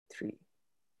free.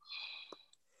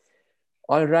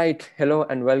 All right. Hello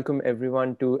and welcome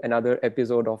everyone to another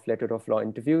episode of Letter of Law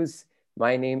Interviews.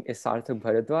 My name is Sarthak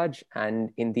Bharadwaj,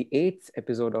 and in the eighth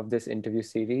episode of this interview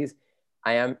series,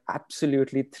 I am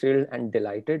absolutely thrilled and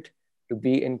delighted to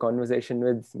be in conversation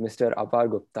with Mr. Apar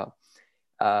Gupta.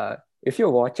 If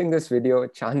you're watching this video,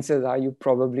 chances are you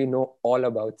probably know all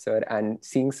about Sir, and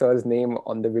seeing Sir's name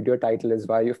on the video title is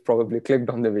why you've probably clicked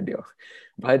on the video.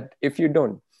 But if you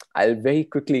don't, I'll very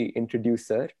quickly introduce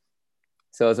Sir.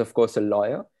 Sir is, of course, a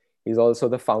lawyer. He's also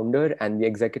the founder and the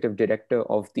executive director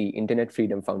of the Internet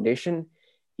Freedom Foundation.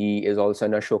 He is also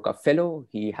an Ashoka Fellow.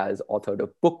 He has authored a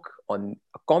book on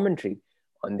a commentary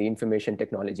on the Information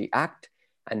Technology Act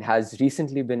and has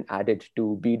recently been added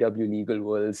to BW Legal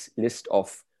World's list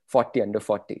of 40 under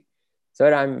 40.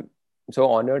 Sir, I'm so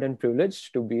honored and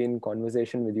privileged to be in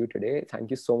conversation with you today.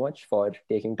 Thank you so much for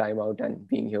taking time out and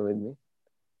being here with me.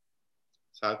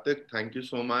 Sarthak, thank you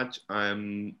so much.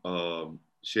 I'm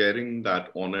sharing that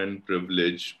honor and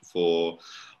privilege for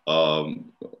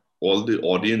all the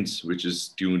audience which is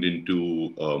tuned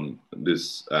into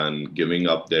this and giving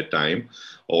up their time.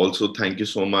 Also, thank you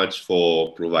so much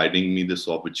for providing me this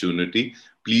opportunity.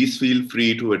 Please feel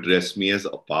free to address me as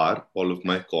Apar. All of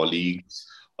my colleagues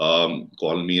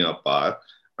call me Apar.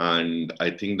 And I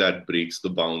think that breaks the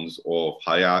bounds of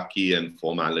hierarchy and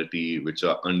formality, which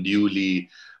are unduly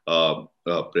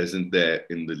present there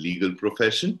in the legal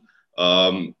profession.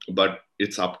 But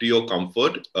it's up to your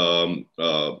comfort.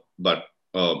 But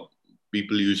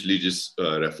people usually just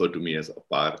refer to me as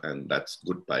Apar, and that's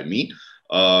good by me.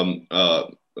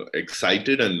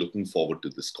 Excited and looking forward to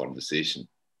this conversation.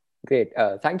 Great.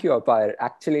 Thank you, Apar.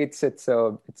 Actually,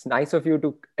 it's nice of you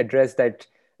to address that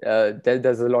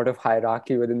there's a lot of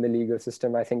hierarchy within the legal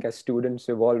system. I think as students,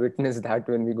 we've all witnessed that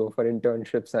when we go for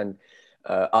internships and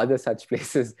other such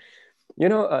places.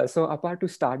 So Apar, to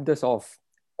start this off,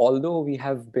 although we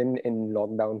have been in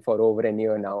lockdown for over a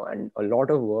year now and a lot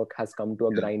of work has come to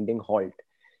a grinding halt,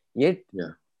 yet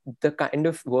the kind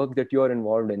of work that you're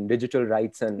involved in, digital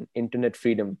rights and internet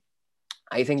freedom,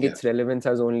 I think its relevance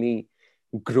has only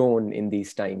grown in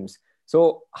these times.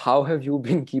 So how have you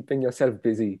been keeping yourself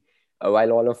busy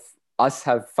while all of us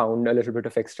have found a little bit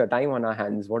of extra time on our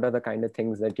hands? What are the kind of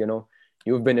things that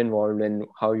you've been involved in,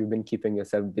 how you've been keeping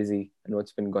yourself busy, and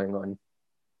what's been going on?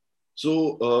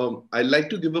 So I like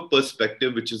to give a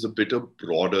perspective which is a bit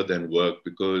broader than work,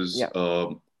 because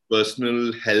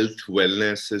personal health,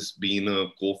 wellness has been a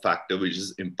core factor which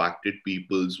has impacted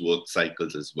people's work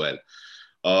cycles as well.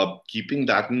 Keeping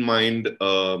that in mind,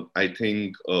 I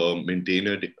think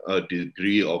maintain a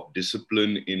degree of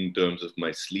discipline in terms of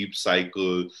my sleep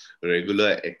cycle,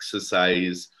 regular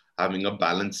exercise, having a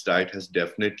balanced diet has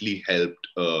definitely helped.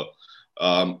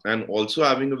 And also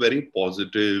having a very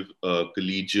positive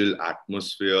collegial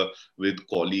atmosphere with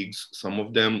colleagues, some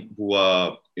of them who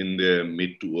are in their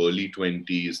mid to early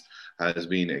 20s, has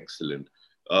been excellent.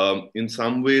 In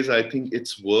some ways, I think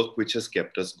it's work which has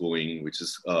kept us going, which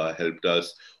has helped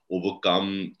us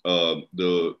overcome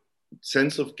the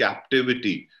sense of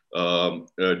captivity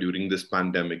during this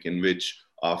pandemic, in which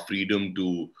our freedom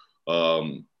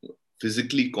to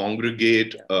physically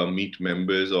congregate, meet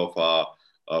members of our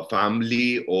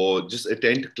family, or just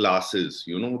attend classes,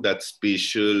 that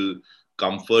spatial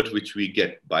comfort which we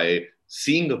get by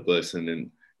seeing a person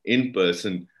in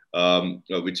person,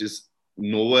 which is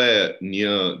nowhere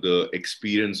near the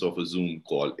experience of a Zoom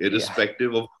call,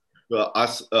 irrespective of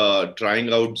us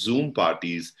trying out Zoom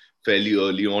parties fairly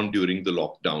early on during the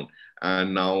lockdown.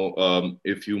 And now,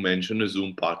 if you mention a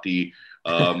Zoom party,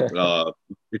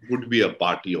 it would be a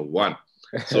party of one.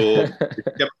 So it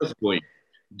kept us going.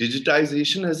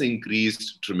 Digitization has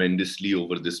increased tremendously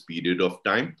over this period of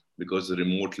time, because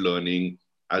remote learning,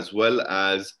 as well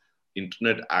as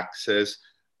internet access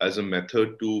as a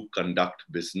method to conduct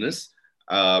business,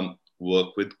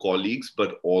 work with colleagues,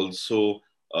 but also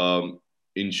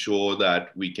ensure that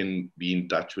we can be in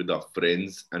touch with our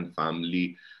friends and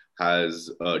family, has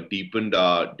deepened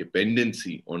our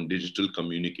dependency on digital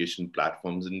communication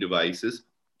platforms and devices.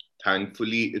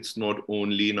 Thankfully, it's not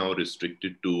only now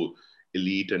restricted to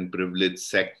elite and privileged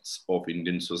sects of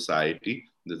Indian society.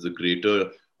 There's a greater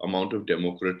amount of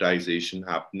democratization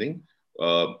happening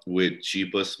with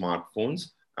cheaper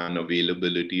smartphones and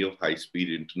availability of high-speed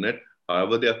internet.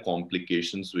 However, there are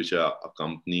complications which are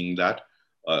accompanying that.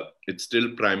 It's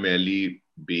still primarily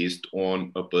based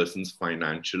on a person's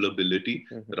financial ability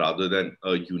rather than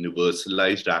a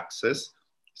universalized access.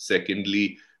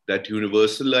 Secondly, that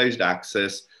universalized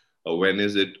access, when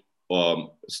is it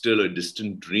still a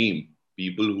distant dream?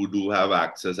 People who do have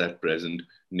access at present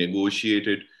negotiate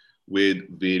it with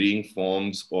varying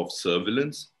forms of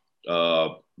surveillance,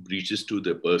 breaches to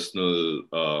their personal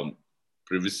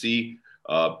privacy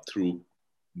through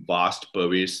vast,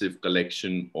 pervasive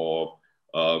collection of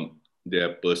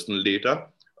their personal data,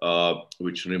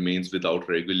 which remains without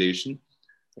regulation.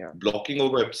 Yeah. Blocking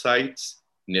of websites,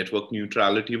 network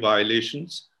neutrality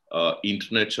violations,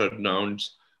 internet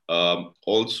shutdowns,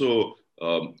 also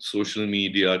social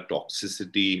media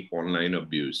toxicity, online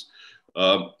abuse.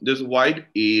 There's a wide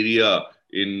area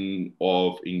in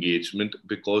of engagement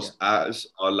because as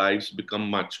our lives become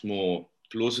much more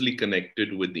closely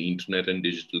connected with the internet and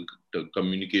digital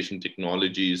communication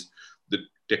technologies, the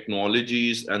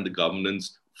technologies and the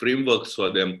governance frameworks for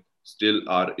them still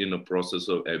are in a process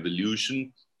of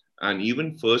evolution, and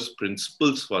even first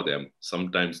principles for them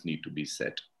sometimes need to be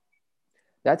set.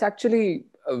 That's actually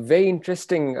very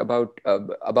interesting about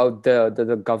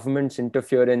the government's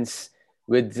interference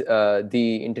with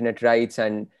the internet rights,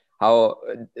 and how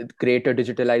greater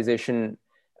digitalization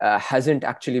hasn't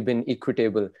actually been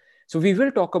equitable. So we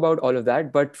will talk about all of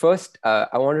that, but first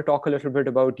I want to talk a little bit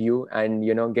about you,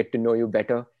 and get to know you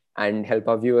better and help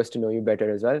our viewers to know you better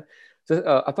as well. So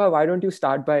Apa, why don't you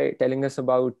start by telling us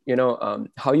about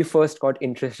how you first got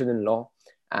interested in law,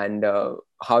 and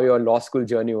how your law school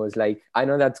journey was like. I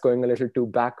know that's going a little too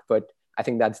back, but I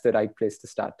think that's the right place to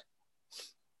start.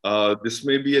 This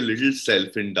may be a little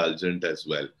self-indulgent as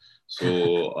well.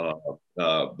 So,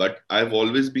 but I've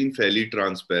always been fairly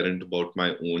transparent about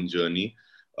my own journey,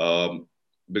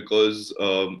 because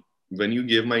when you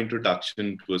gave my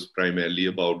introduction, it was primarily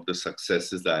about the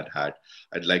successes that I had.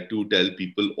 I'd like to tell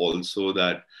people also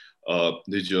that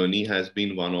the journey has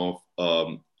been one of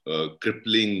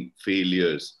crippling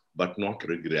failures, but not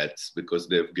regrets, because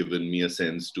they've given me a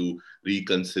sense to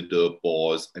reconsider,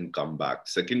 pause, and come back.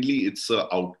 Secondly, it's an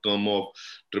outcome of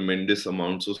tremendous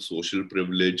amounts of social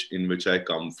privilege, in which I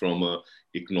come from a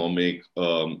economic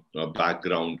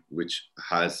background which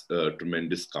has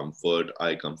tremendous comfort.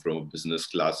 I come from a business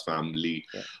class family.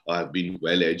 Yeah. I've been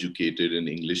well educated in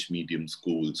English medium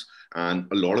schools, and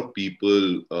a lot of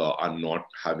people are not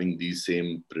having these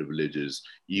same privileges.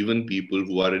 Even people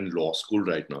who are in law school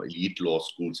right now, elite law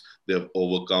schools, they've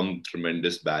overcome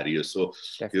tremendous barriers. So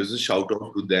Definitely. here's a shout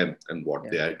out to them and what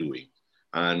they are doing.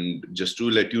 And just to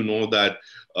let you know that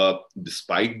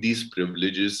despite these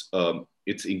privileges,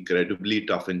 it's incredibly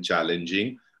tough and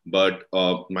challenging, but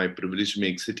my privilege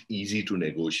makes it easy to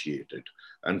negotiate it.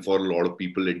 And for a lot of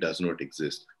people, it does not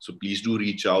exist. So please do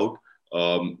reach out.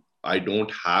 I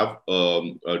don't have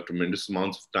a tremendous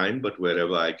amounts of time, but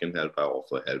wherever I can help, I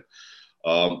offer help.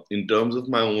 In terms of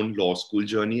my own law school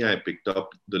journey, I picked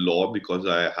up the law because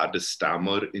I had a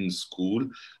stammer in school.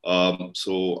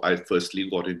 So I firstly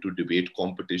got into debate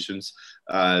competitions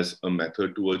as a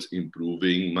method towards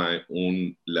improving my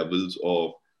own levels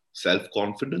of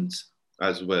self-confidence,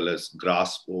 as well as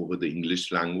grasp over the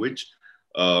English language.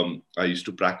 I used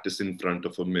to practice in front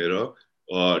of a mirror,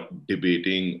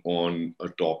 debating on a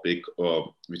topic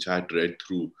which I had read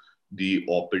through the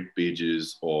op-ed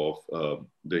pages of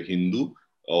the Hindu,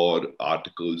 or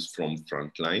articles from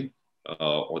Frontline,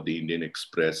 or the Indian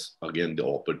Express, again, the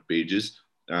op-ed pages,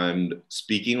 and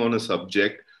speaking on a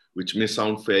subject which may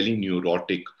sound fairly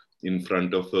neurotic in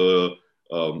front of a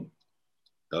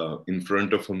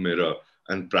mirror,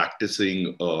 and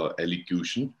practicing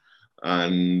elocution,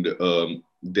 and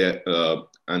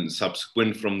and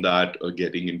subsequent from that,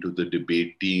 getting into the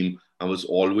debate team. I was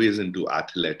always into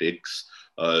athletics,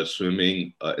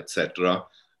 swimming, etc.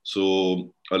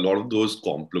 So a lot of those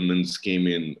compliments came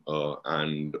in,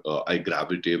 and I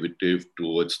gravitated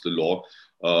towards the law,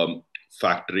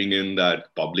 factoring in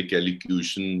that public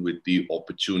elocution with the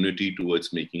opportunity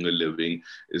towards making a living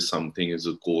is something as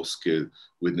a core skill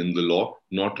within the law,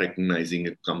 not recognizing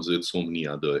it comes with so many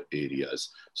other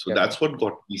areas. So that's what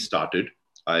got me started.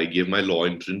 I gave my law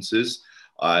entrances.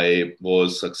 I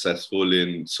was successful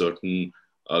in certain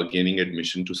gaining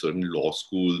admission to certain law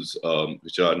schools,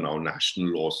 which are now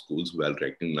national law schools, well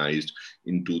recognized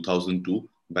in 2002.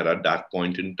 But at that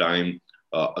point in time,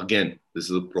 again, this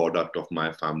is a product of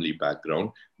my family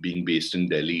background. Being based in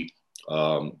Delhi,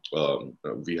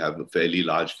 we have a fairly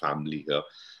large family here.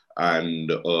 And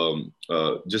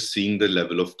just seeing the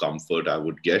level of comfort I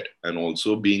would get, and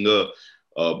also being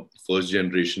a first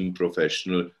generation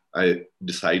professional, I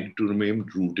decided to remain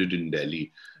rooted in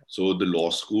Delhi. So the law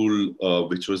school,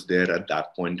 which was there at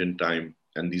that point in time,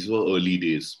 and these were early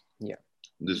days. Yeah.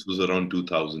 This was around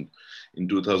 2000. In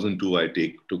 2002, I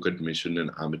took admission in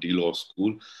Amity Law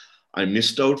School. I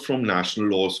missed out from National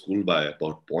Law School by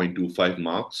about 0.25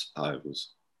 marks. I was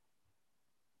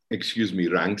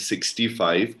ranked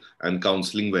 65, and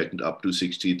counseling went up to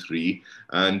 63.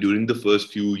 And during the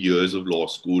first few years of law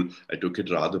school, I took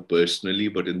it rather personally,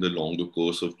 but in the longer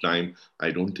course of time,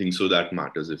 I don't think so that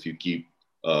matters if you keep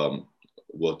um,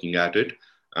 working at it.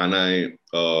 And I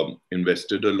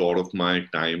invested a lot of my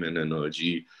time and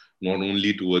energy, not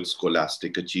only towards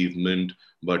scholastic achievement,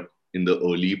 but in the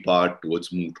early part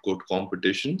towards moot court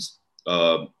competitions,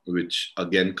 which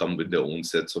again come with their own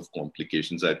sets of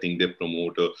complications. I think they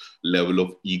promote a level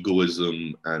of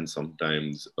egoism and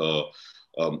sometimes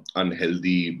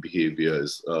unhealthy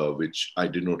behaviors, which I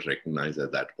did not recognize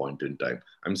at that point in time.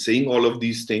 I'm saying all of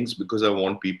these things because I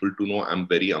want people to know I'm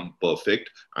very imperfect,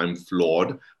 I'm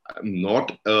flawed, I'm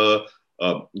not a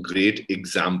great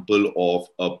example of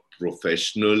a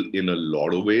professional in a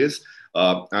lot of ways.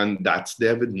 And that's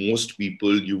there with most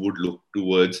people you would look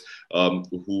towards,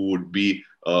 who would be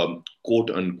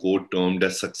quote unquote termed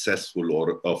as successful,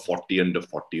 or 40 under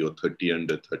 40 or 30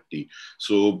 under 30.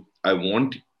 So I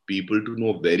want people to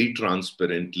know very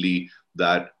transparently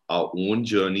that our own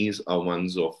journeys are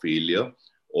ones of failure,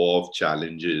 of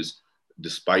challenges,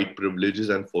 despite privileges.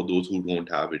 And for those who don't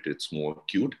have it, it's more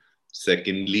acute.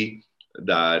 Secondly,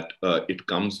 that it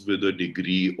comes with a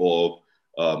degree of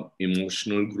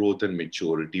emotional growth and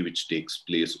maturity, which takes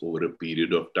place over a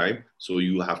period of time. So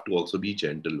you have to also be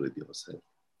gentle with yourself.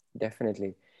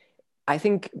 Definitely. I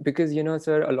think because,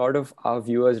 sir, a lot of our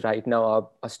viewers right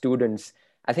now are students.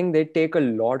 I think they take a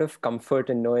lot of comfort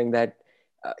in knowing that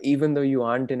even though you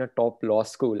aren't in a top law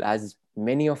school, as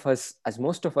many of us, as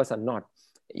most of us are not,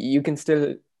 you can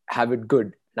still have it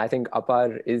good. And I think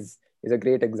Apar is a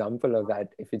great example of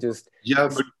that. If you just... Yeah,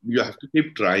 but you have to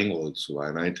keep trying also.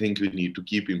 And I think we need to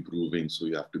keep improving. So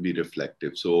you have to be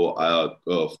reflective. So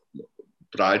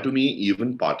prior to me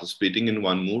even participating in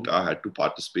one moot, I had to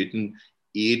participate in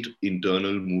 8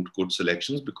 internal moot court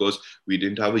selections because we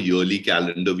didn't have a yearly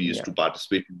calendar. We used to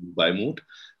participate by moot.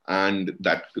 And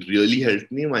that really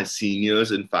helped me. My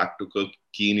seniors, in fact, took a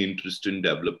keen interest in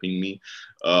developing me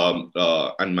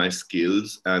and my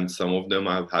skills. And some of them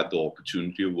I've had the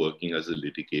opportunity of working as a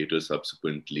litigator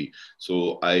subsequently.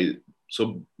 So I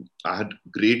had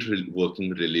great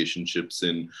working relationships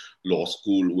in law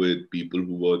school with people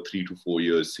who were 3 to 4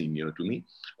 years senior to me.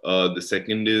 The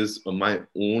second is my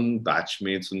own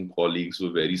batchmates and colleagues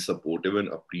were very supportive and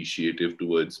appreciative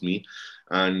towards me.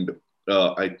 And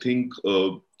I think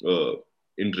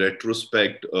in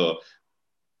retrospect,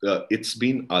 it's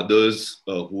been others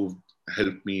who've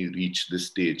helped me reach this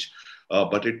stage.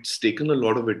 But it's taken a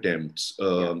lot of attempts,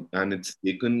 and it's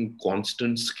taken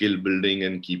constant skill building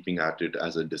and keeping at it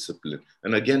as a discipline.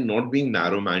 And again, not being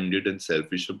narrow minded and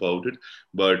selfish about it,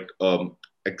 but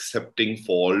accepting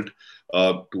fault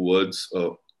towards,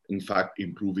 in fact,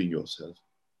 improving yourself.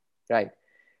 Right.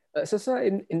 So, sir,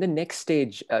 in the next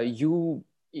stage,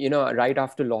 right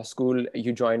after law school,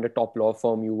 you joined a top law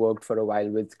firm. You worked for a while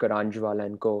with Karanjwala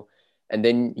and Co. And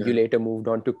then you later moved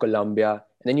on to Columbia.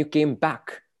 And then you came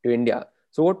back to India.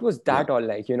 So what was that all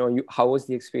like? How was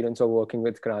the experience of working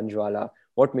with Karanjwala?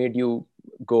 What made you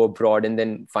go abroad and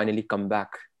then finally come back?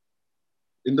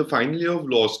 In the final year of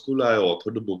law school, I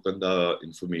authored a book on the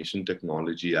Information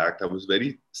Technology Act. I was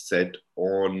very set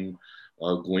on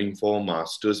going for a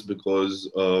master's because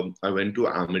I went to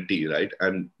Amity, right?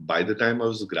 And by the time I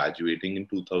was graduating in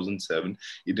 2007,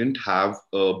 it didn't have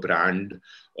a brand,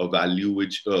 a value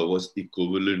which was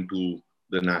equivalent to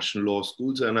the national law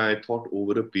schools. And I thought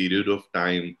over a period of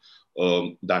time,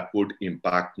 that would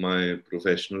impact my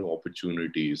professional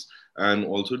opportunities. And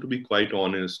also, to be quite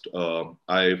honest,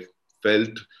 I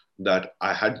felt that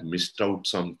I had missed out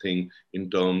something in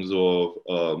terms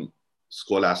of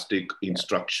scholastic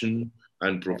instruction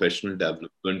and professional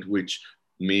development, which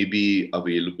may be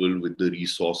available with the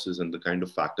resources and the kind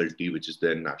of faculty which is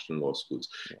there in national law schools.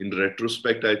 In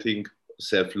retrospect, I think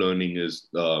self-learning is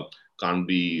can't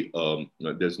be,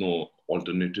 there's no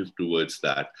alternative towards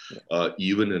that,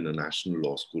 even in a national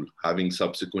law school, having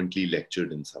subsequently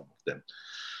lectured in some of them.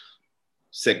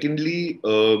 Secondly,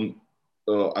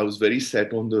 I was very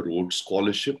set on the Rhodes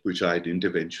Scholarship, which I didn't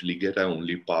eventually get. I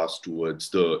only passed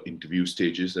towards the interview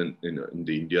stages and in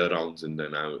the India rounds, and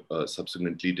then I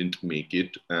subsequently didn't make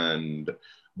it.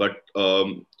 But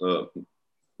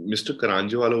Mr.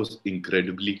 Karanjwala was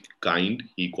incredibly kind.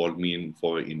 He called me in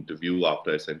for an interview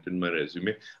after I sent in my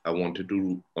resume. I wanted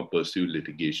to pursue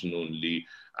litigation only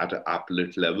at an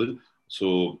appellate level.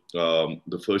 So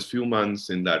the first few months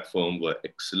in that firm were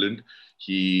excellent.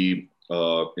 He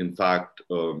in fact,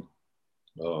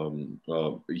 My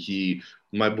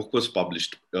book was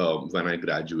published when I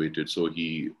graduated, so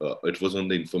it was on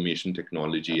the Information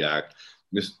Technology Act.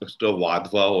 Mr.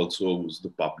 Wadhwa also was the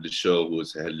publisher, who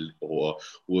was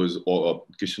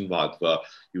Kishan Wadhwa.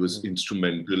 He was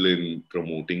instrumental in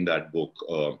promoting that book,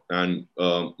 and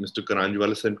Mr.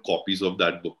 Karanjwala sent copies of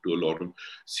that book to a lot of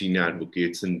senior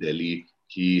advocates in Delhi.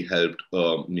 He helped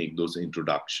make those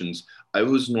introductions. I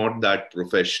was not that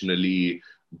professionally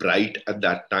bright at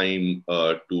that time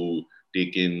to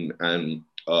take in and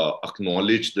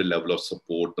acknowledge the level of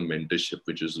support, the mentorship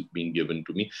which is being given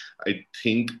to me. I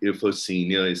think if a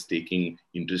senior is taking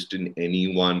interest in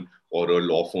anyone or a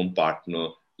law firm partner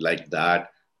like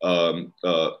that, a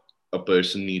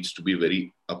person needs to be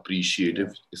very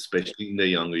appreciative, especially in the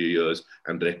younger years,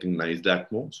 and recognize that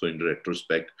more. So, in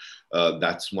retrospect,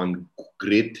 that's one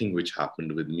great thing which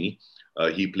happened with me.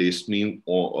 He placed me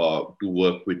to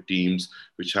work with teams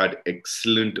which had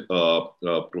excellent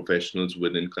professionals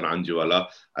within Karanjwala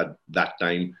at that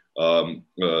time,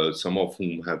 some of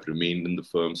whom have remained in the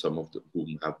firm, some of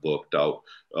whom have worked out,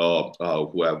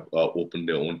 who have opened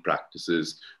their own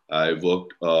practices. I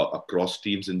worked across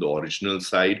teams in the original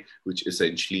side, which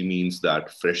essentially means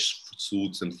that fresh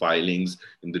suits and filings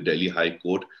in the Delhi High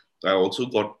Court. I also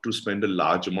got to spend a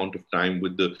large amount of time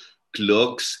with the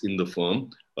clerks in the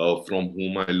firm, from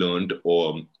whom I learned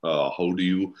how do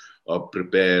you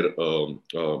prepare a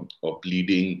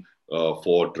pleading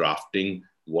for drafting,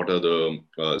 what are the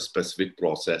specific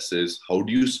processes, how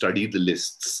do you study the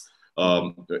lists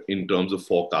in terms of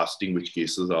forecasting which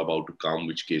cases are about to come,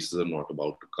 which cases are not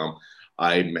about to come.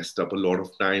 I messed up a lot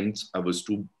of times. I was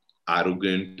too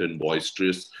arrogant and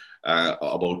boisterous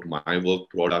about my work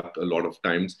product a lot of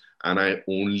times, and I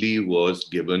only was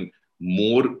given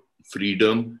more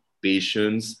freedom,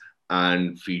 patience,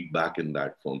 and feedback in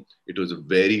that firm. It was a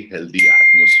very healthy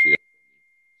atmosphere.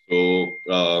 So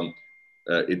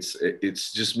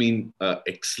it's just been an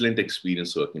excellent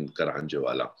experience working with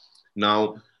Karanjwala.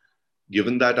 Now,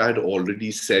 given that I had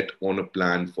already set on a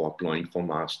plan for applying for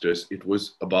masters, it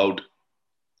was about,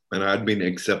 and I had been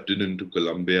accepted into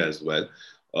Columbia as well.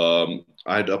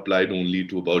 I had applied only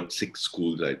to about 6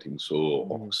 schools, I think. So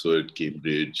Oxford,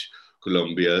 Cambridge,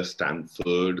 Columbia,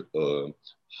 Stanford,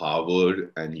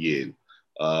 Harvard, and Yale.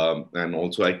 And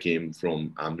also I came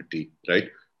from Amity,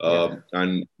 right?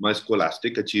 And my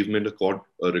scholastic achievement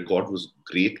record was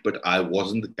great, but I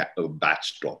wasn't the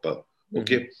batch topper.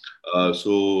 Okay.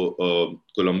 So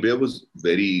Columbia was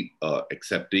very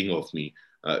accepting of me.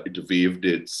 It waived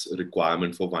its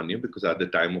requirement for 1 year because at the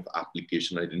time of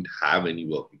application, I didn't have any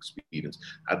work experience.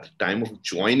 At the time of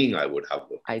joining, I would have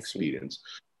work experience.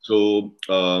 So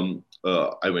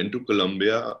I went to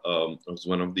Columbia. I was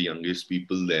one of the youngest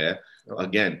people there.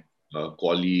 Again,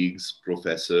 colleagues,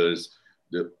 professors,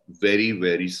 they're very,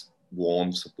 very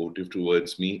warm, supportive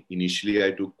towards me. Initially,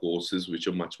 I took courses which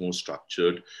are much more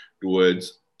structured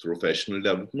towards professional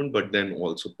development, but then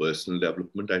also personal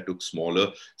development. I took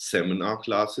smaller seminar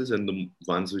classes, and the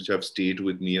ones which have stayed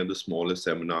with me are the smaller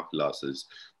seminar classes,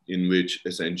 in which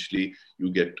essentially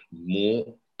you get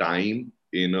more time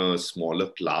in a smaller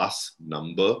class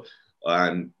number,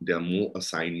 and there are more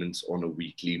assignments on a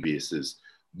weekly basis.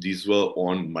 These were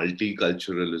on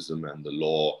multiculturalism and the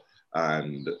law,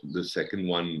 and the second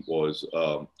one was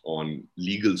on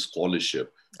legal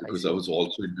scholarship, because I was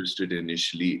also interested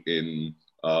initially in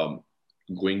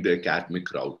going the academic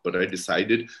route, but I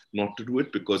decided not to do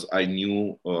it because I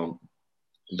knew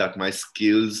that my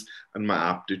skills and my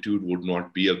aptitude would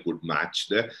not be a good match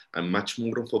there. I'm much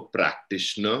more of a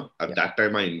practitioner. At that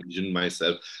time, I envisioned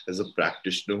myself as a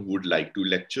practitioner who would like to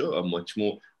lecture, a much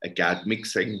more academic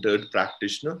centered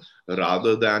practitioner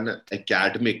rather than an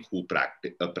academic who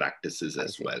practices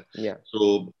as well.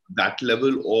 So that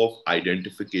level of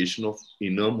identification of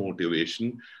inner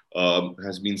motivation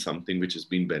has been something which has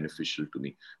been beneficial to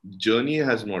me. The journey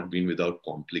has not been without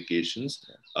complications,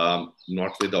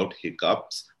 not without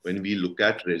hiccups. When we look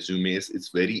at resumes, it's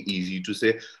very easy to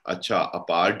say, Acha,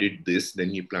 Apar did this,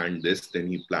 then he planned this, then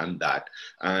he planned that.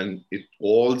 And it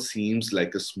all seems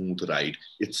like a smooth ride.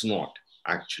 It's not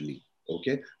actually,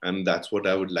 okay? And that's what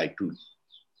I would like to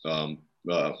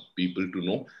people to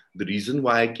know. The reason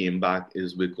why I came back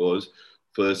is because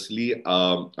firstly,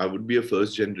 I would be a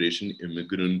first generation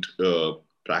immigrant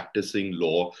practicing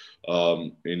law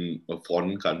in a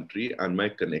foreign country, and my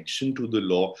connection to the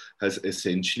law has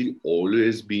essentially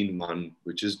always been one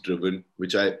which is driven,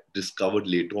 which I discovered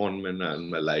later on in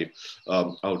my life,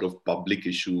 out of public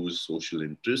issues, social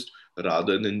interest,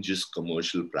 rather than just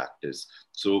commercial practice.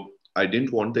 So I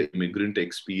didn't want the immigrant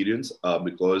experience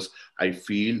because I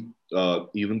feel,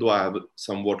 even though I have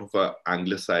somewhat of a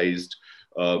anglicized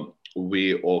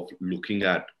way of looking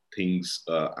at things,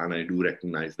 and I do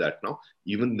recognize that now.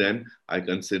 Even then, I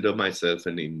consider myself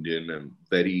an Indian and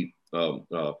very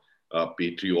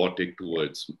patriotic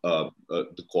towards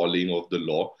the calling of the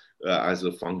law as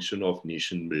a function of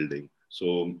nation building.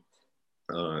 So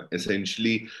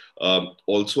essentially,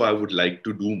 also I would like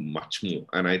to do much more.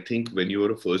 And I think when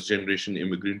you're a first generation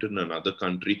immigrant in another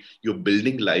country, you're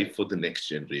building life for the next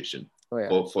generation, Oh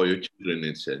yeah, for your children,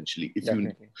 essentially, if you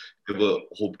definitely. ever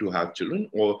hope to have children,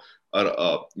 or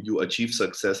you achieve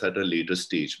success at a later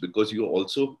stage, because you're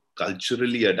also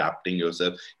culturally adapting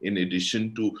yourself in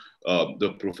addition to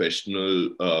the professional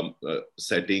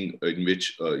setting in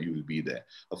which you will be there.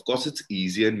 Of course, it's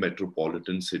easier in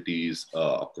metropolitan cities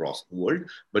across the world,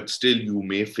 but still you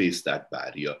may face that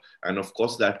barrier. And of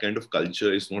course, that kind of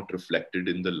culture is not reflected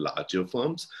in the larger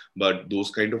firms, but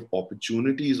those kind of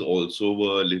opportunities also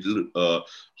were a little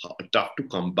tough to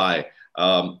come by.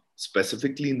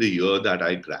 Specifically in the year that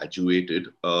I graduated,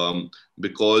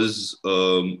 because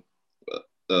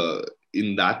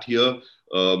in that year,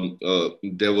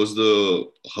 there was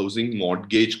the housing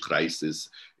mortgage crisis,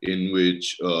 in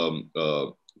which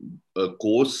a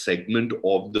core segment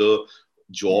of the Yeah,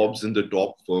 jobs in the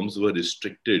top firms were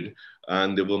restricted,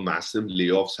 and there were massive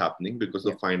layoffs happening because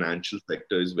the yeah. financial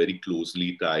sector is very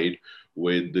closely tied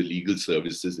with the legal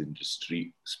services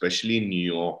industry, especially in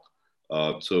New York.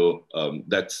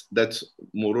 That's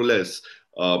more or less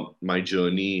my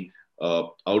journey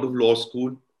out of law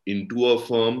school into a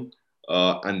firm,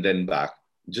 and then back.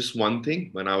 Just one thing: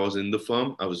 when I was in the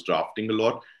firm, I was drafting a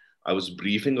lot. I was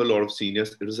briefing a lot of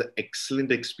seniors. It was an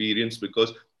excellent experience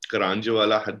because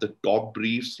Karanjawala had the top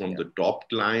briefs from Yeah, the top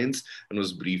clients and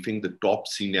was briefing the top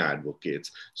senior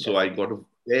advocates. So I definitely. got a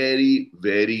very,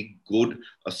 very good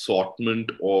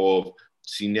assortment of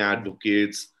senior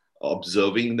advocates,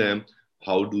 observing them,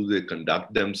 how do they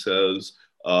conduct themselves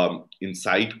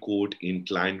inside court, in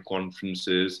client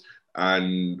conferences.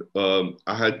 And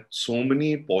I had so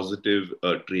many positive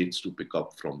traits to pick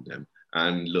up from them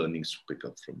and learnings to pick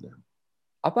up from them.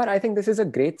 Apar, I think this is a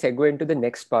great segue into the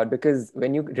next part, because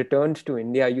when you returned to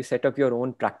India, you set up your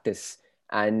own practice,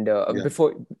 and Yeah,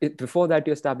 before that,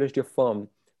 you established your firm,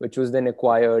 which was then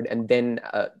acquired, and then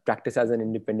practice as an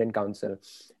independent counsel.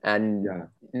 And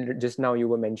yeah. just now, you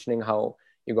were mentioning how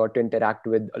you got to interact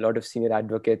with a lot of senior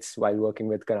advocates while working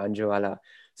with Karanjawala.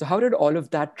 So, how did all of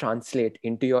that translate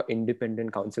into your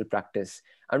independent counsel practice,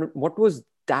 and what was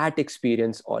that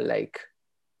experience all like?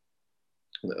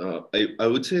 I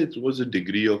would say it was a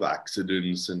degree of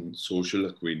accidents and social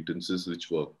acquaintances which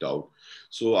worked out.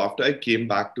 So after I came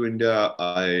back to India,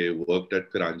 I worked at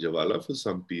Karanjawala for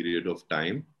some period of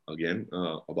time, again,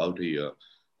 about a year.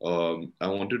 I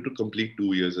wanted to complete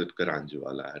 2 years at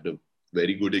Karanjawala. I had a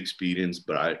very good experience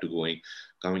prior to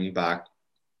coming back.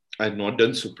 I had not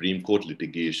done Supreme Court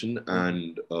litigation, Mhm.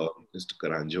 and Mr.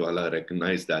 Karanjawala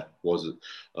recognized that was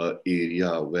an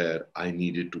area where I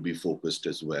needed to be focused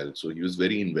as well. So he was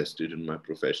very invested in my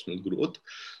professional growth,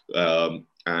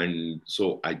 and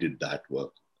so I did that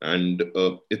work. And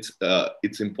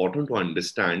it's important to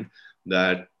understand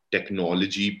that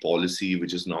technology policy,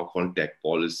 which is now called tech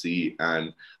policy,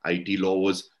 and IT law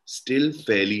was still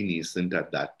fairly nascent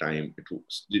at that time.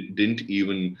 It didn't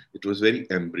even, it was very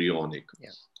embryonic.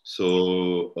 Yeah.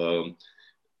 So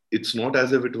it's not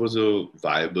as if it was a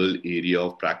viable area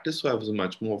of practice. So I was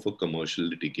much more of a commercial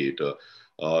litigator.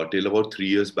 Till about 3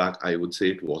 years back, I would say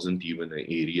it wasn't even an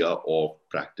area of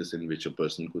practice in which a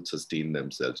person could sustain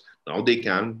themselves. Now they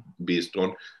can, based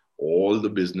on all the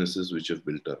businesses which have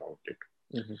built around it.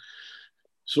 Mhm.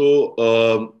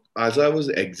 So, as I was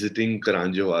exiting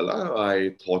Karanjawala,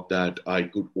 I thought that I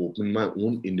could open my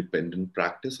own independent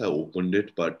practice. I opened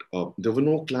it, but there were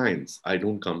no clients. I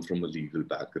don't come from a legal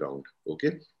background.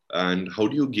 Okay. And how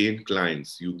do you gain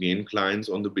clients? You gain clients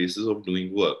on the basis of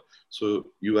doing work.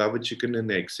 So, you have a chicken and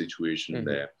egg situation Mhm.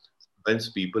 there. Sometimes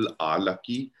people are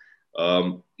lucky.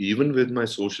 Even with my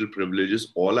social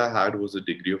privileges, all I had was a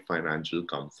degree of financial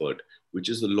comfort, which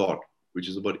is a lot, which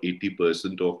is about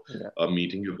 80% of Yeah.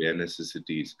 meeting your bare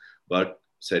necessities. But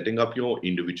setting up your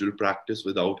individual practice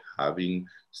without having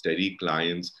steady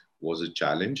clients was a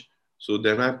challenge. So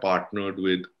then I partnered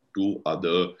with two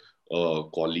other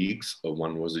colleagues.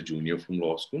 One was a junior from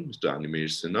law school, Mr.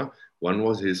 Animesh Sinha. One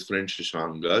was his friend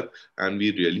Shashank Garg, and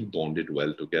we really bonded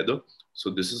well together. So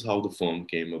this is how the firm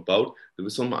came about. There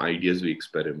were some ideas we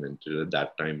experimented at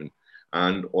that time,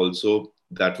 and also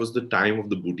that was the time of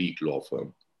the boutique law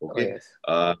firm. Oh Okay, yes.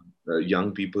 uh,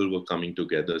 young people were coming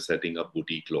together, setting up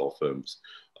boutique law firms,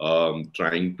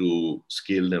 trying to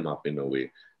scale them up in a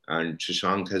way. And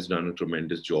Shashank has done a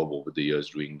tremendous job over the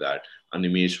years doing that.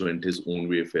 Animesh went his own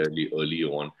way fairly early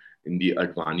on. in the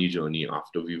Advani journey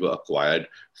after we were acquired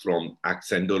from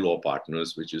Accendo Law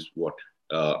Partners, which is what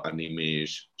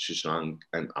Animesh, Shashank,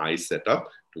 and I set up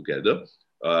together,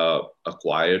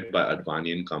 acquired by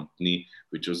Advani and Company,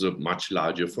 which was a much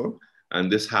larger firm.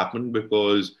 And this happened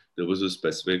because there was a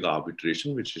specific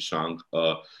arbitration which Shashank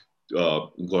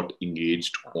got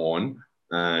engaged on.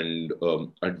 And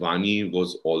Advani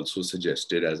was also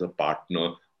suggested as a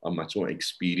partner, a much more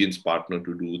experienced partner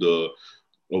to do the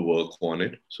work on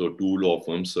it. So two law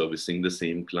firms servicing the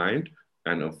same client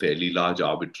and a fairly large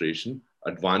arbitration.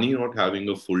 Advani not having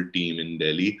a full team in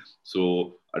Delhi.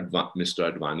 So Mr.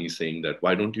 Advani saying that,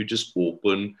 why don't you just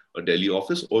open a Delhi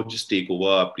office or just take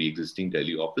over a pre-existing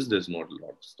Delhi office? There's not a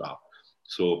lot of staff.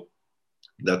 So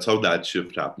that's how that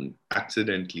shift happened,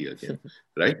 accidentally again,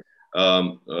 right?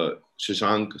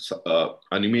 Shashank,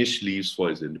 Animesh leaves for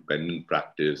his independent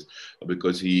practice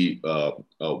because he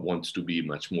wants to be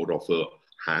much more of a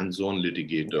hands-on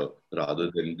litigator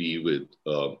rather than be with,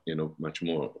 much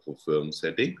more of a firm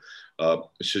setting.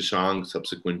 Shashank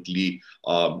subsequently,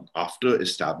 after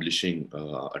establishing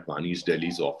Advani's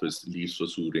Delhi's office, leaves for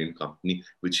Surya and Company,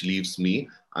 which leaves me.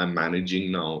 I'm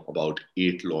managing now about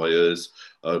 8 lawyers,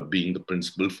 being the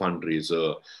principal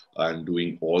fundraiser and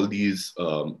doing all these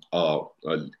legal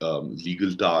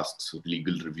tasks,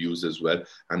 legal reviews as well.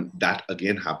 And that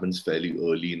again happens fairly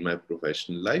early in my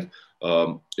professional life.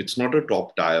 It's not a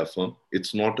top tier firm.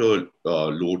 It's not a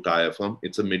low tier firm.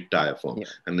 It's a mid tier firm. Yeah.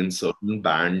 And in certain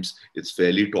bands, it's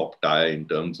fairly top tier in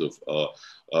terms of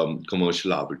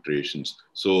commercial arbitrations.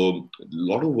 So a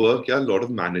lot of work, a lot of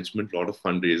management, a lot of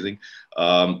fundraising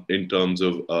in terms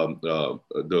of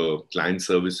the client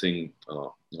servicing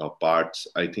parts.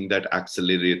 I think that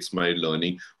accelerates my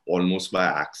learning almost by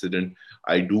accident.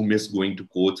 I do miss going to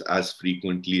courts as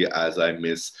frequently as I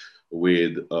miss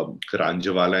with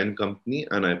Karanjawala and Company,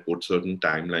 and I put certain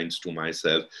timelines to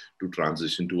myself to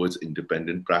transition towards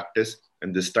independent practice.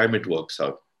 And this time it works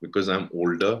out because I'm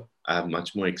older, I have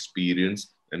much more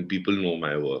experience, and people know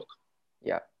my work.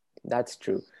 Yeah, that's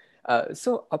true.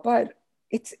 So Apar,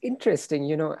 it's interesting,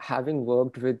 having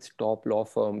worked with top law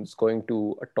firms, going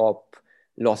to a top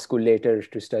law school later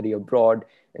to study abroad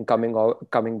and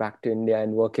coming back to India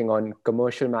and working on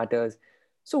commercial matters.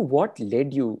 So what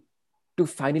led you to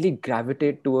finally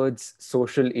gravitate towards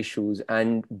social issues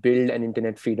and build an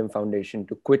Internet Freedom Foundation,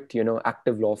 to quit,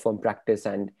 active law firm practice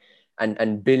and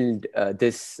build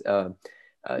this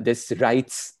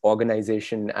rights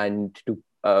organization and to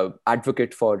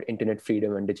advocate for internet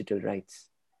freedom and digital rights?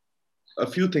 A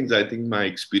few things. I think my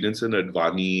experience in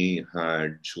Advani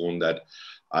had shown that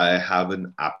I have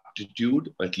an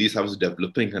aptitude, at least I was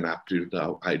developing an aptitude.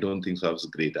 I don't think so I was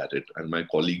great at it. And my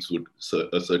colleagues would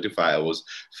certify I was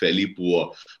fairly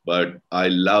poor. But I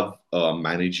love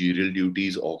managerial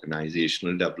duties,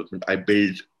 organizational development. I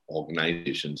build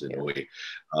organizations in a way.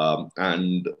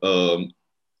 And the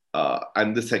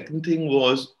second thing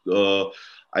was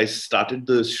I started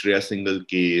the Shreya Singhal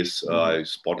case. I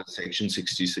spotted Section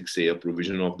 66A, a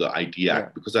provision of the IT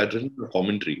Act, because I'd written a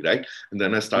commentary, right? And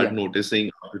then I started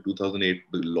noticing after 2008,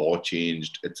 the law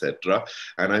changed, etc.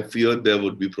 And I feared there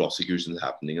would be prosecutions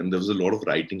happening. And there was a lot of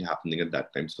writing happening at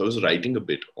that time. So I was writing a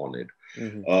bit on it.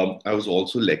 I was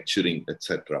also lecturing,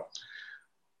 etc.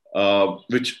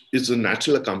 Which is a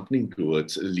natural accompanying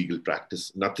towards legal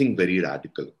practice, nothing very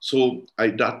radical. So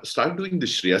I started doing the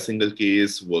Shreya Singhal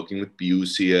case, working with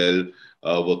PUCL,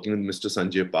 working with Mr.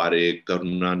 Sanjay Parekh,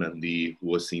 Karuna Nandi,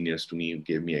 who were seniors to me,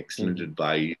 gave me excellent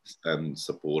advice and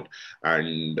support.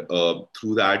 And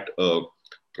through that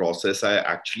process, I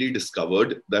actually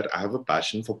discovered that I have a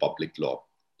passion for public law,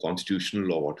 constitutional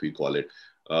law, what we call it,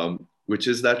 which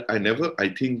is that I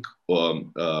think,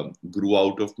 grew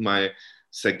out of my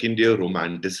second year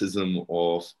romanticism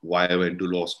of why I went to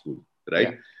law school,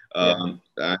 right? And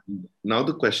now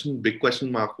the big question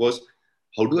mark was,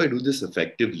 how do I do this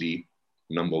effectively?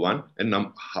 Number one. And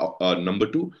number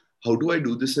two, how do I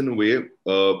do this in a way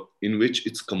in which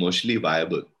it's commercially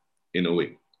viable in a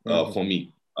way for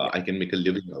me? I can make a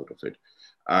living out of it.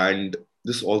 And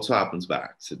this also happens by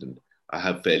accident. I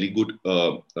have fairly good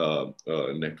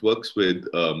networks with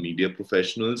media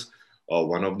professionals.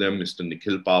 One of them, Mr.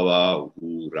 Nikhil Pava,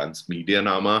 who runs Media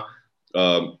Nama,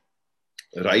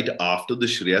 right after the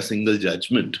Shreya Singhal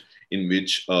judgment, in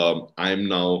which I'm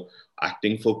now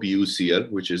acting for PUCL,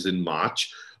 which is in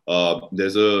March.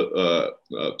 There's a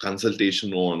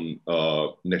consultation on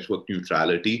network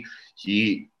neutrality.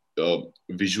 He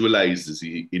visualizes,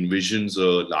 he envisions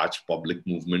a large public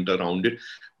movement around it,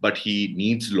 but he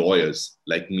needs lawyers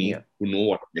like me who know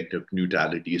what network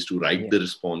neutrality is, to write the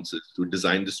responses, to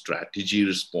design the strategy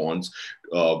response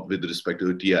with respect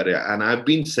to the TRAI. And I've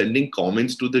been sending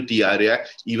comments to the TRAI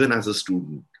even as a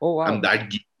student. Oh, wow. I'm that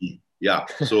geeky. Yeah.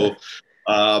 So,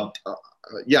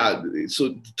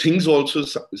 so things also,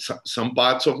 some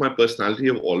parts of my personality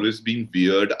have always been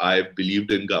weird. I've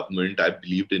believed in government. I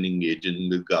believed in engaging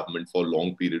with government for a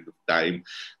long period of time,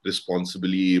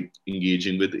 responsibly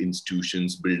engaging with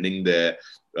institutions, building their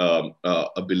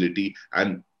ability,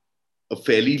 and a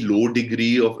fairly low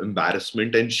degree of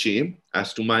embarrassment and shame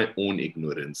as to my own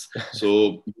ignorance.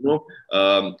 So,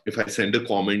 if I send a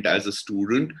comment as a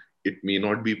student, it may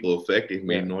not be perfect, it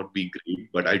may not be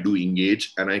great, but I do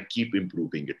engage and I keep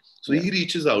improving it. So he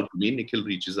reaches out to me, Nikhil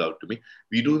reaches out to me.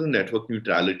 We do the network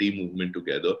neutrality movement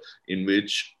together, in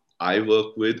which I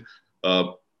work with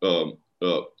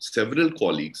several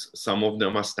colleagues. Some of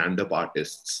them are stand-up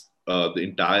artists. The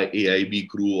entire AIB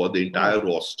crew or the entire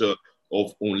roster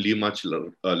of Only Much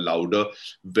Louder,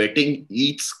 vetting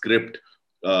each script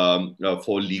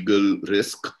for legal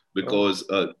risk, because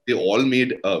they all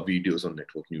made videos on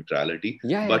network neutrality.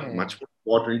 Much more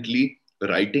importantly,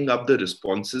 writing up the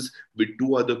responses with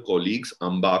two other colleagues,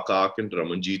 Amba Kak and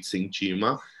Ramanjeet Singh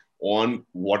Chima, on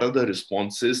what are the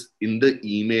responses in the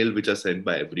email which are sent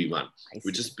by everyone,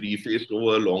 which is prefaced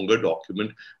over a longer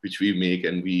document which we make,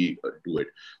 and we do it.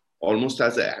 Almost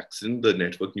as an accident, the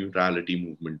network neutrality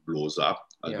movement blows up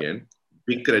again.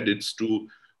 Big credits to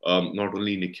not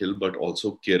only Nikhil, but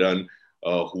also Kiran,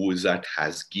 who is at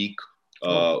HasGeek,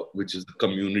 which is the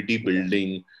community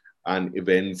building and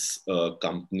events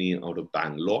company out of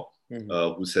Bangalore,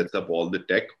 who sets up all the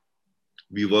tech.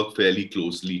 We work fairly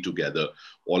closely together,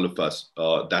 all of us.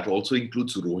 That also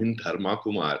includes Rohin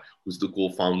Dharmakumar, who's the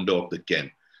co-founder of the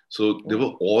Ken. So there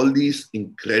were all these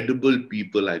incredible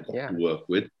people I got to work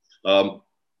with.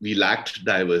 We lacked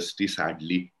diversity,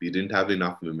 sadly. We didn't have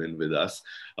enough women with us.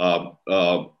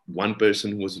 One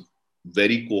person who was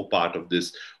very co-part of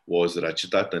this was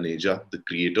Rachita Taneja, the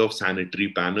creator of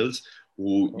Sanitary Panels,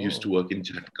 who used to work in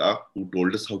Jhatka, who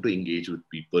told us how to engage with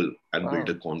people and build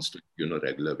a constant,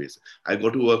 regular basis. I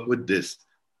got to work with this,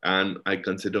 and I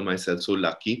consider myself so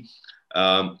lucky.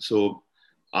 So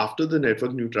after the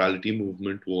network neutrality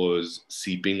movement was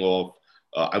seeping off,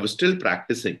 I was still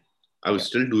practicing. I was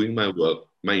still doing my work.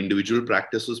 My individual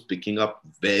practice was picking up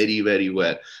very, very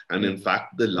well. And in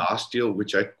fact, the last year,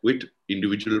 which I quit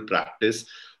individual practice,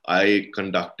 I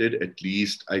conducted at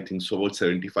least, I think so, about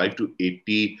 75 to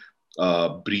 80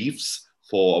 briefs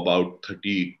for about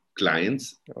 30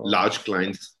 clients. Large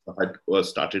clients had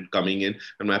started coming in,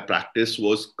 and my practice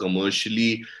was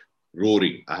commercially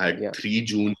roaring. I had 3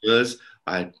 juniors,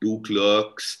 I had 2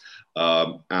 clerks,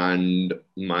 and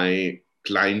my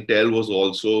clientele was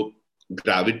also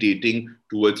gravitating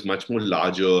towards much more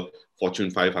larger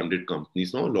Fortune 500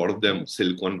 companies. Now, a lot of them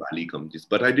Silicon Valley companies,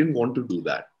 but I didn't want to do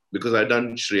that because I'd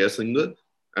done Shreya Singhal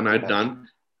and I'd done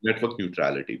network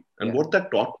neutrality. And what that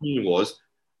taught me was,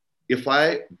 if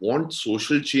I want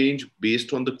social change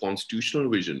based on the constitutional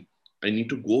vision, I need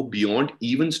to go beyond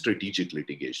even strategic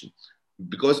litigation.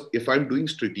 Because if I'm doing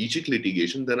strategic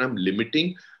litigation, then I'm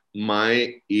limiting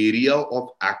my area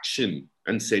of action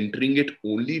and centering it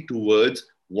only towards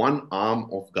one arm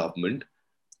of government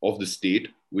of the state,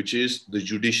 which is the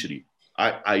judiciary.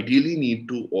 I ideally need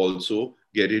to also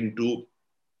get into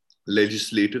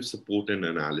legislative support and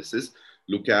analysis,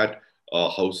 look at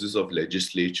houses of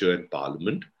legislature and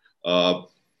parliament,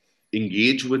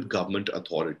 engage with government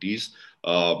authorities,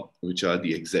 which are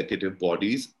the executive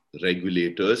bodies,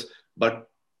 regulators, but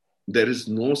there is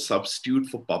no substitute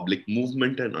for public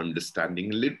movement and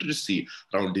understanding literacy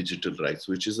around digital rights,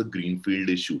 which is a greenfield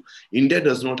issue. India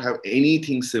does not have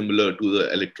anything similar to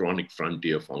the Electronic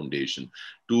Frontier Foundation,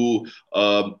 to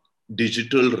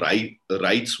digital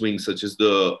rights wings, such as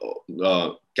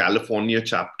the California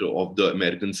chapter of the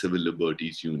American Civil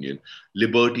Liberties Union,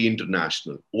 Liberty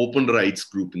International, Open Rights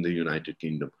Group in the United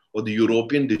Kingdom, or the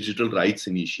European Digital Rights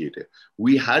Initiative.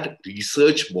 We had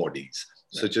research bodies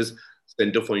such as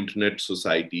Center for Internet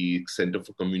Society, Center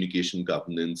for Communication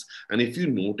Governance. And if you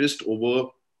noticed over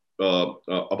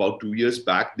about 2 years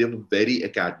back, they were very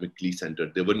academically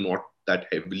centered. They were not that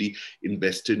heavily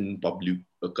invested in public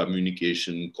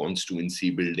communication,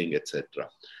 constituency building, etc.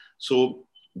 So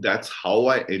that's how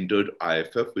I entered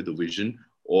IFF, with a vision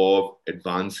of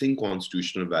advancing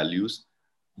constitutional values,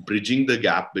 bridging the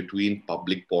gap between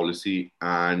public policy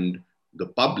and the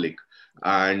public,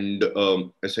 and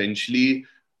essentially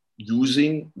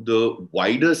using the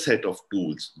wider set of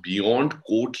tools beyond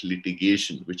court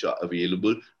litigation, which are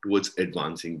available towards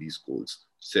advancing these goals.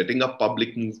 Setting up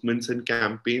public movements and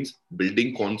campaigns,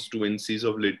 building constituencies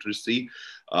of literacy,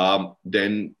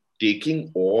 then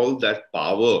taking all that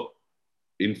power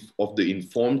of the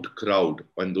informed crowd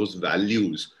and those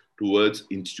values towards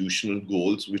institutional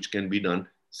goals, which can be done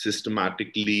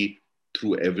systematically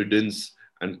through evidence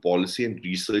and policy and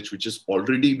research, which is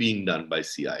already being done by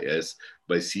CIS,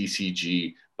 by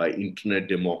CCG, by Internet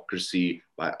Democracy,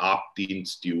 by APTI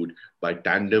Institute, by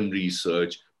Tandem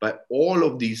Research, by all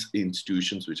of these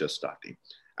institutions which are starting.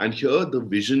 And here the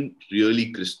vision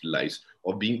really crystallized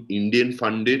of being Indian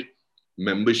funded,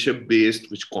 membership based,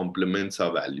 which complements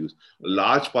our values. A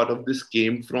large part of this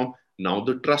came from now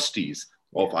the trustees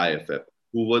of IFF,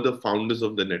 who were the founders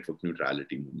of the network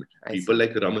neutrality movement. People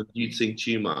like Ramanjeet Singh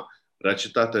Chima,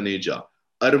 Rachita Taneja,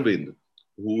 Arvind,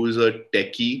 who is a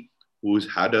techie,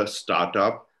 who's had a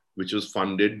startup which was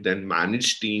funded, then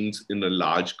managed teams in a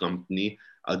large company,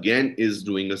 again is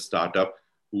doing a startup,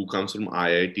 who comes from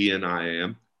IIT and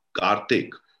IIM.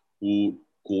 Karthik, who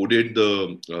coded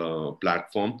the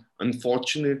platform.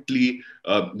 Unfortunately,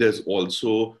 there's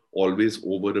also always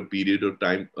over a period of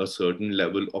time a certain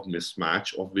level of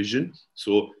mismatch of vision.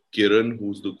 So Kiran,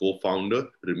 who's the co-founder,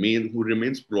 who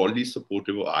remains broadly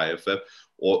supportive of IFF,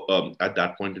 or at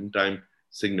that point in time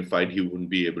signified he wouldn't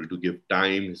be able to give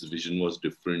time. His vision was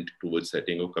different towards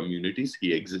setting of communities.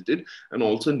 He exited, and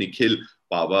also Nikhil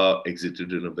Pava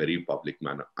exited in a very public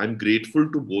manner. I'm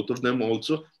grateful to both of them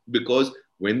also, because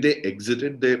when they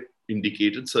exited, they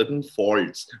indicated certain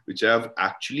faults which have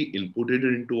actually inputted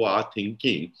into our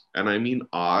thinking. And I mean,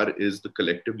 R is the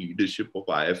collective leadership of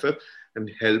IFF,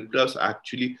 and helped us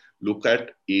actually look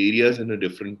at areas in a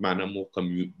different manner,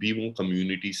 be more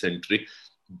community centric,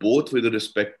 both with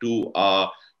respect to our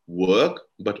work,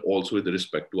 but also with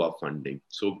respect to our funding.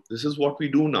 So this is what we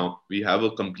do now. We have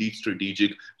a complete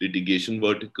strategic litigation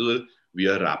vertical. We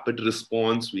are rapid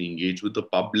response. We engage with the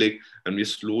public, and we're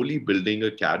slowly building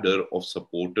a cadre of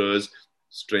supporters,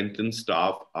 strengthen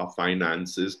staff, our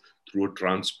finances through a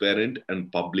transparent and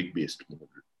public-based model.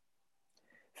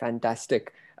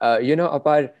 Fantastic.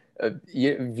 Apar,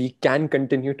 we can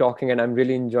continue talking, and I'm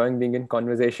really enjoying being in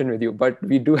conversation with you, but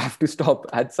we do have to stop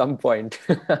at some point.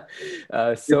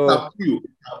 It's up to you.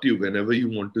 Up to you whenever you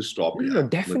want to stop. No,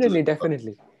 definitely.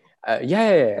 Certainly.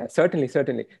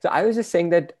 So I was just saying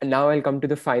that now I'll come to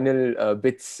the final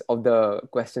bits of the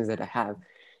questions that I have.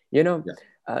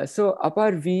 So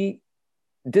Apar,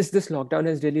 this lockdown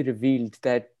has really revealed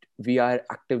that we are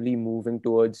actively moving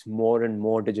towards more and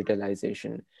more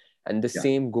digitalization, and the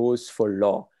same goes for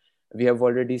law. We have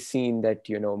already seen that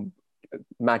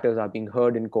matters are being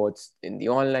heard in courts in the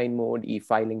online mode.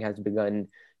 E-filing has begun.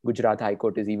 Gujarat High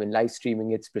Court is even live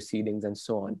streaming its proceedings, and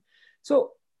so on.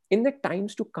 So in the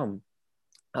times to come,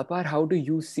 Apar, how do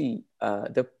you see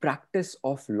the practice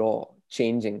of law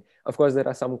changing? Of course, there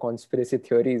are some conspiracy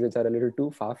theories which are a little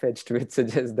too far-fetched, which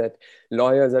suggest that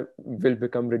lawyers will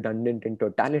become redundant in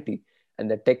totality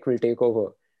and that tech will take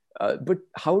over. But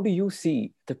how do you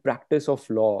see the practice of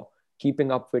law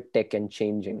keeping up with tech and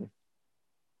changing?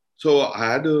 So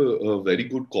I had a very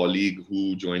good colleague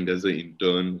who joined as an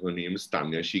intern. Her name is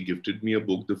Tanya. She gifted me a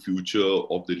book, The Future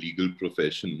of the Legal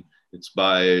Profession. It's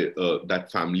by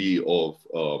that family of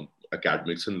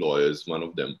academics and lawyers, one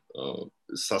of them,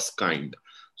 Susskind.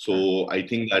 So I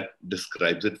think that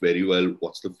describes it very well.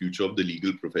 What's the future of the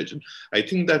legal profession? I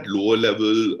think that lower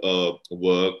level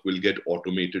work will get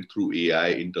automated through AI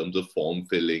in terms of form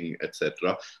filling,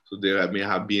 etc. So there may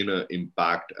have been an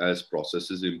impact as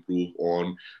processes improve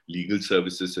on legal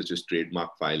services such as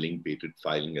trademark filing, patent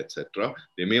filing, etc.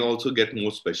 They may also get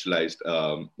more specialized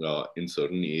in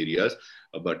certain areas.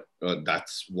 But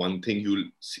that's one thing you'll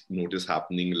notice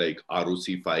happening, like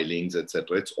ROC filings,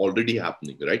 etc. It's already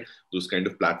happening, right? Those kind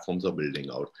of platforms are building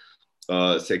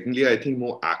out. Secondly, I think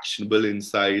more actionable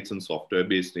insights and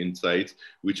software-based insights,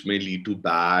 which may lead to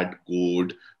bad,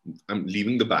 good. I'm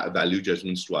leaving the value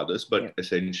judgments to others, but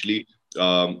essentially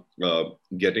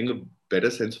getting a better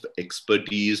sense of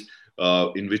expertise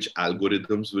in which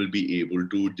algorithms will be able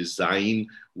to design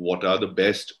what are the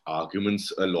best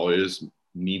arguments lawyers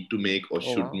need to make or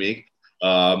should make,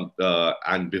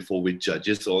 and before with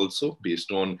judges also, based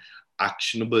on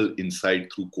actionable insight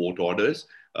through court orders.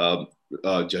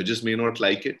 Judges may not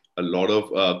like it. A lot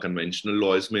of conventional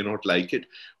lawyers may not like it,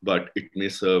 but it may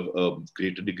serve a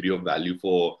greater degree of value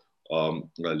for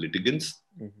litigants.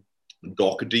 Mm-hmm.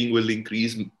 Docketing will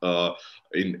increase in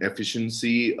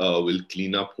efficiency, will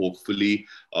clean up, hopefully.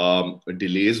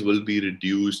 Delays will be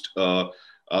reduced.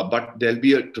 But there'll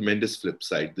be a tremendous flip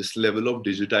side. This level of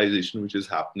digitization which is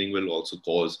happening will also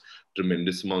cause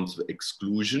tremendous amounts of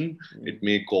exclusion. It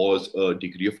may cause a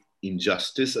degree of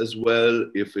injustice as well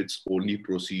if it's only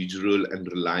procedural and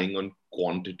relying on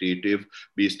quantitative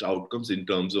based outcomes in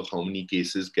terms of how many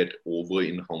cases get over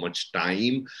in how much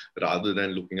time, rather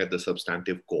than looking at the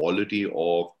substantive quality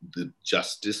of the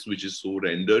justice which is so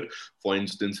rendered. For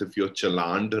instance, if you're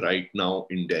challaned right now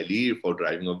in Delhi for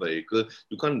driving a vehicle,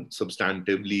 you can't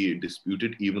substantively dispute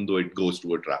it even though it goes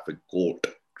to a traffic court.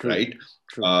 True. Right?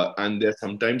 True. And there's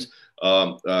sometimes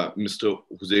Mr.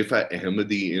 Huzaifa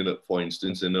Ahmadi, for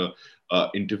instance, in a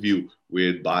interview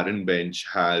with Bar and Bench,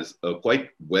 has quite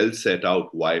well set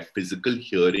out why physical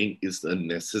hearing is a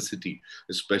necessity,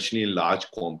 especially in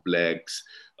large, complex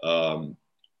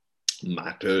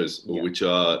matters which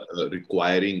are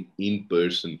requiring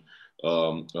in-person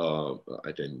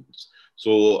attendance.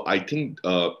 So I think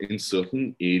in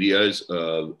certain areas,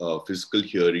 physical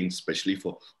hearing, especially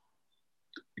for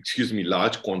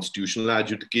large constitutional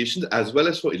adjudications, as well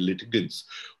as for litigants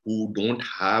who don't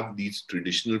have these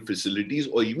traditional facilities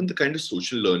or even the kind of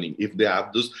social learning. If they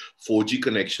have this 4G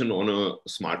connection on a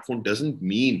smartphone, doesn't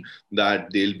mean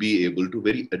that they'll be able to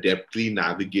very adeptly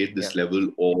navigate this level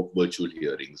of virtual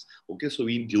hearings. Okay, so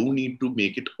we do need to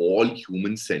make it all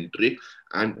human-centric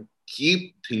and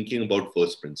keep thinking about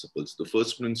first principles. The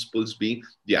first principles being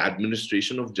the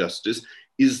administration of justice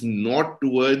is not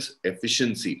towards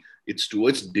efficiency. It's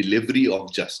towards delivery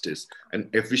of justice. And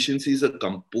efficiency is a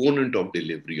component of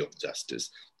delivery of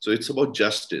justice. So it's about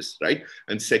justice, right?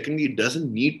 And secondly, it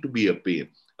doesn't need to be a pain.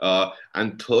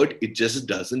 And third, it just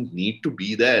doesn't need to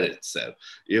be there itself.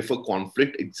 If a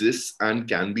conflict exists and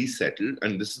can be settled,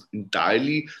 and this is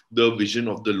entirely the vision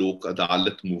of the Lok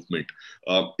Adalat movement,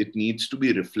 it needs to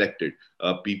be reflected.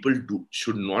 People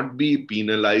should not be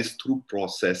penalized through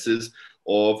processes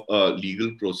of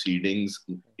legal proceedings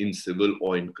in civil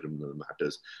or in criminal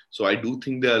matters. So I do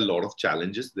think there are a lot of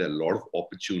challenges. There are a lot of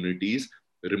opportunities.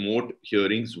 Remote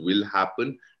hearings will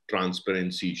happen.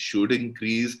 Transparency should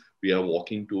increase. We are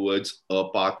walking towards a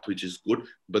path which is good,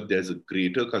 but there's a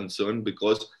greater concern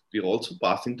because we're also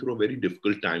passing through a very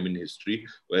difficult time in history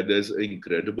where there's an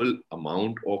incredible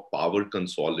amount of power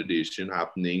consolidation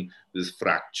happening. There's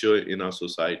fracture in our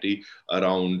society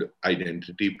around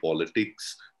identity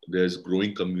politics. There's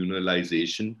growing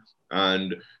communalization,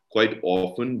 and quite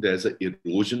often there's an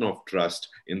erosion of trust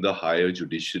in the higher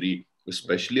judiciary,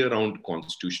 especially around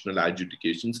constitutional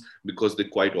adjudications, because they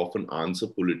quite often answer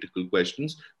political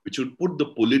questions, which would put the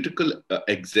political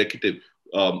executive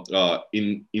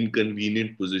in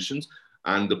inconvenient positions,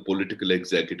 and the political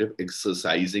executive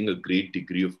exercising a great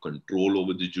degree of control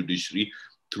over the judiciary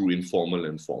through informal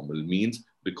and formal means,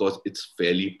 because it's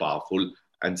fairly powerful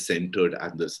and centered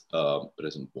at this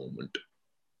present moment.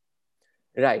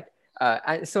 Right.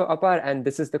 And so Apar, and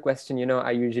this is the question, I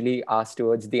usually ask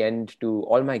towards the end to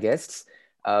all my guests.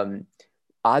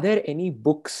 Are there any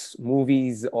books,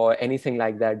 movies, or anything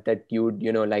like that that you'd,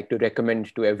 like to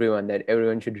recommend to everyone, that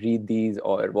everyone should read these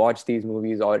or watch these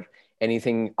movies, or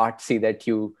anything artsy that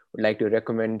you would like to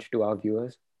recommend to our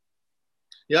viewers?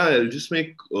 Yeah, I'll just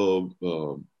make...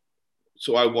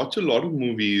 So I watch a lot of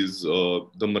movies. The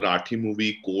Marathi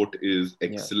movie Court is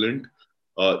excellent,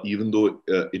 even though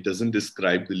it doesn't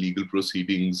describe the legal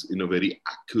proceedings in a very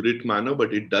accurate manner,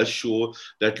 but it does show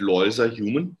that lawyers are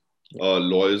human.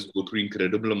 Lawyers go through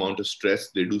incredible amount of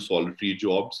stress. They do solitary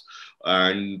jobs.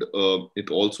 And it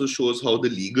also shows how the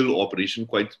legal operation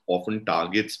quite often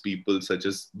targets people such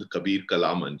as the Kabir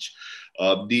Kala Manch.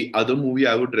 The other movie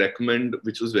I would recommend,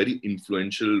 which was very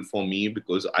influential for me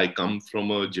because I come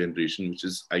from a generation which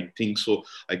is, I think so,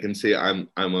 I can say I'm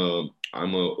a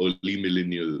early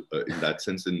millennial in that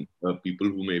sense, and people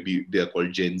who maybe they are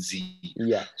called Gen Z.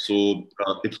 Yeah. So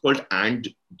it's called And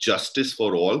Justice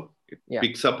for All. It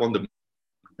picks up on the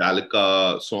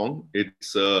Metallica song.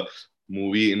 It's a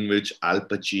movie in which Al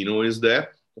Pacino is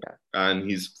there, and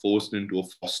he's forced into a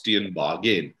Faustian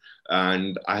bargain.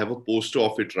 And I have a poster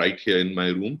of it right here in my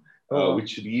room,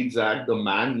 which reads that the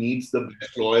man needs the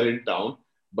best lawyer in town,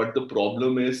 but the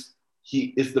problem is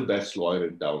he is the best lawyer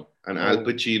in town. And Al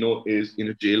Pacino is in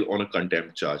a jail on a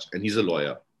contempt charge, and he's a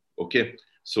lawyer. Okay.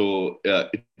 So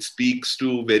it speaks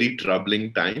to very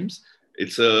troubling times.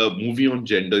 It's a movie on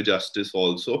gender justice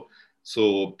also.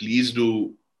 So please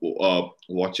do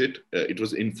watch it. It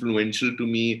was influential to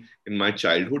me in my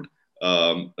childhood,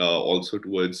 also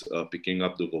towards picking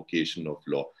up the vocation of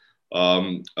law.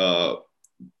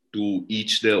 To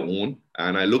each their own.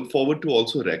 And I look forward to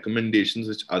also recommendations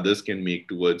which others can make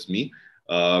towards me.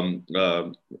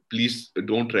 Please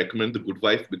don't recommend The Good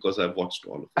Wife because I've watched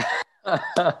all of it.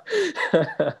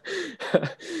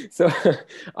 So,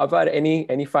 Apar,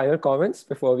 any final comments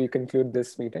before we conclude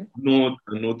this meeting? No,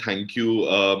 no, thank you.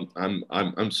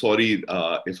 I'm sorry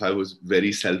if I was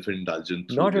very self-indulgent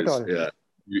through Not at this all.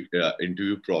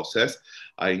 interview process.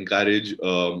 I encourage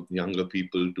younger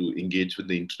people to engage with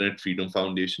the Internet Freedom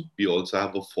Foundation. We also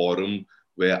have a forum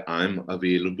where I'm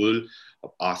available.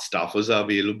 Our staffers are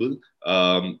available.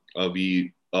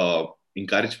 We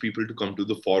encourage people to come to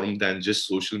the forum than just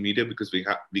social media, because we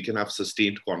can have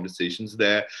sustained conversations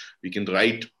there. We can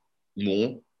write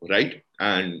more, right,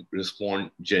 and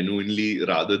respond genuinely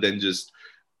rather than just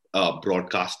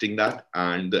broadcasting that.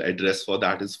 And the address for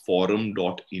that is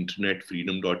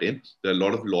forum.internetfreedom.in. There are a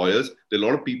lot of lawyers, there are a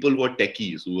lot of people who are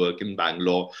techies who work in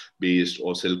Bangalore based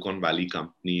or Silicon Valley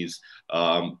companies.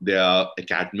 There are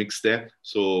academics there.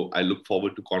 So I look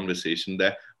forward to conversation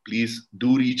there. Please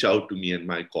do reach out to me and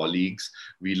my colleagues.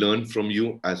 We learn from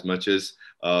you as much as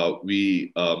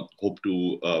we hope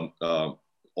to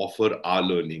offer our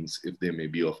learnings if they may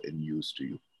be of any use to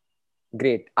you.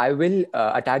 Great. I will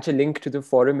attach a link to the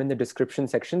forum in the description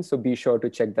section, so be sure to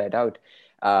check that out.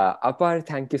 Apar,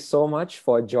 thank you so much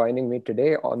for joining me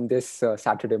today on this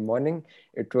Saturday morning.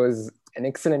 It was an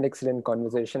excellent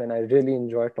conversation, and I really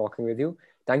enjoyed talking with you.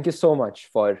 Thank you so much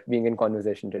for being in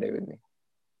conversation today with me.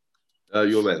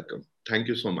 You're welcome. Thank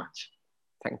you so much.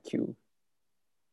 Thank you.